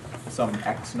some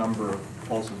X number of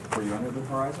pulses before you enter the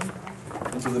horizon.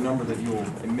 And so the number that you'll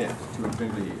emit to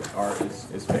infinity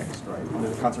is fixed, right?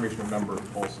 The conservation of number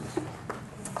of pulses.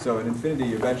 So at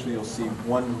infinity, eventually you'll see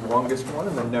one longest one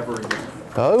and then never again.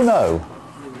 Oh no.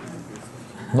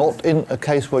 Not in a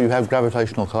case where you have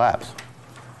gravitational collapse.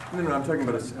 No, I'm talking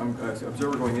about an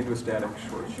observer going into a static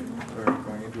schwarzschild, or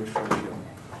going into a schwarzschild.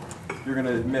 You're going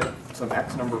to emit some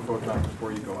X number of photons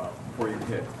before you go out, before you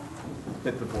hit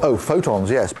the board. Oh, photons,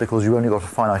 yes, because you've only got a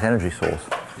finite energy source.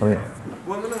 I mean,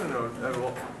 Well, no.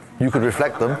 Well, you could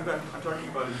reflect them. I'm talking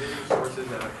about emitting sources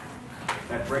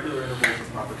at regular intervals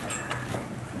of proper time.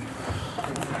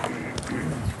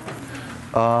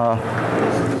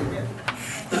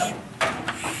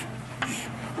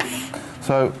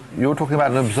 So you're talking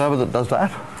about an observer that does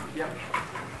that? Yep.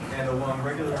 And along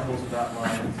regular intervals of that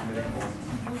line, it's emitting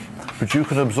pulses. But you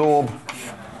can absorb.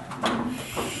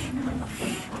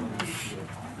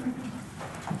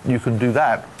 You can do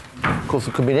that. Of course,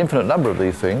 there could be an infinite number of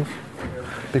these things,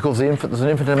 because there's an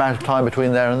infinite amount of time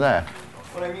between there and there.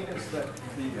 What I mean is that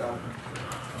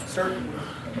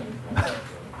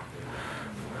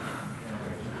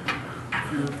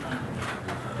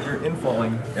if you're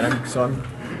infalling, and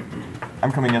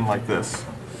I'm coming in like this,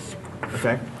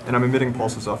 okay, and I'm emitting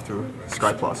pulses off to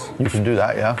Sky Plus. You can do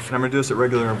that, yeah. And I'm going to do this at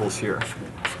regular intervals here.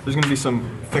 There's going to be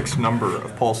some fixed number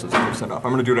of pulses that are sent off.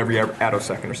 I'm going to do it every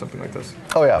attosecond or something like this.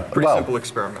 Oh yeah. Pretty well, simple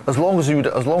experiment. As long as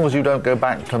you don't go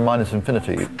back to minus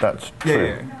infinity, that's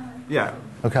true. Yeah.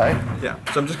 Okay. Yeah.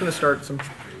 So I'm just going to start some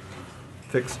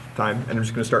fixed time, and I'm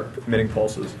just going to start emitting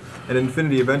pulses. And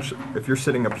infinity, eventually, if you're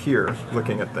sitting up here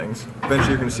looking at things, eventually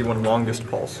you're going to see one longest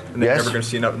pulse, and then you're never going to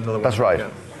see another one. That's right.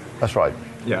 Again. That's right.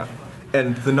 Yeah.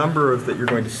 And the number that you're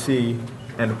going to see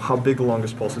and how big the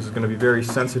longest pulse is going to be very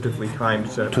sensitively timed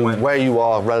to where you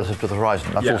are relative to the horizon.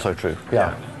 That's also true.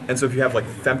 Yeah. And so if you have like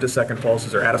femtosecond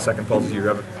pulses or attosecond pulses,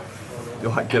 you'll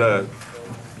get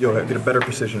a better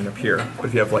precision up here. But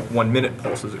if you have like 1 minute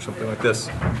pulses or something like this,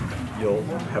 you'll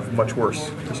have much worse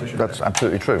precision. That's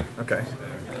absolutely true. Okay.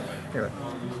 Anyway.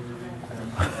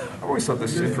 I always thought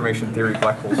this information theory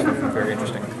black hole stuff was very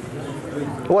interesting.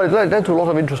 Well, it led to a lot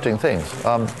of interesting things.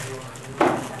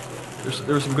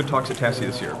 There were some good talks at TASI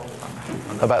this year.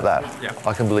 About that. Yeah.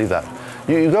 I can believe that.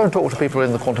 You go and talk to people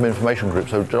in the quantum information group.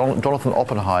 So Jonathan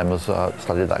Oppenheim has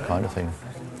studied that kind of thing.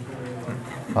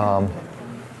 I'm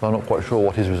not quite sure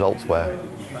what his results were.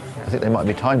 I think they might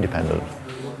be time dependent.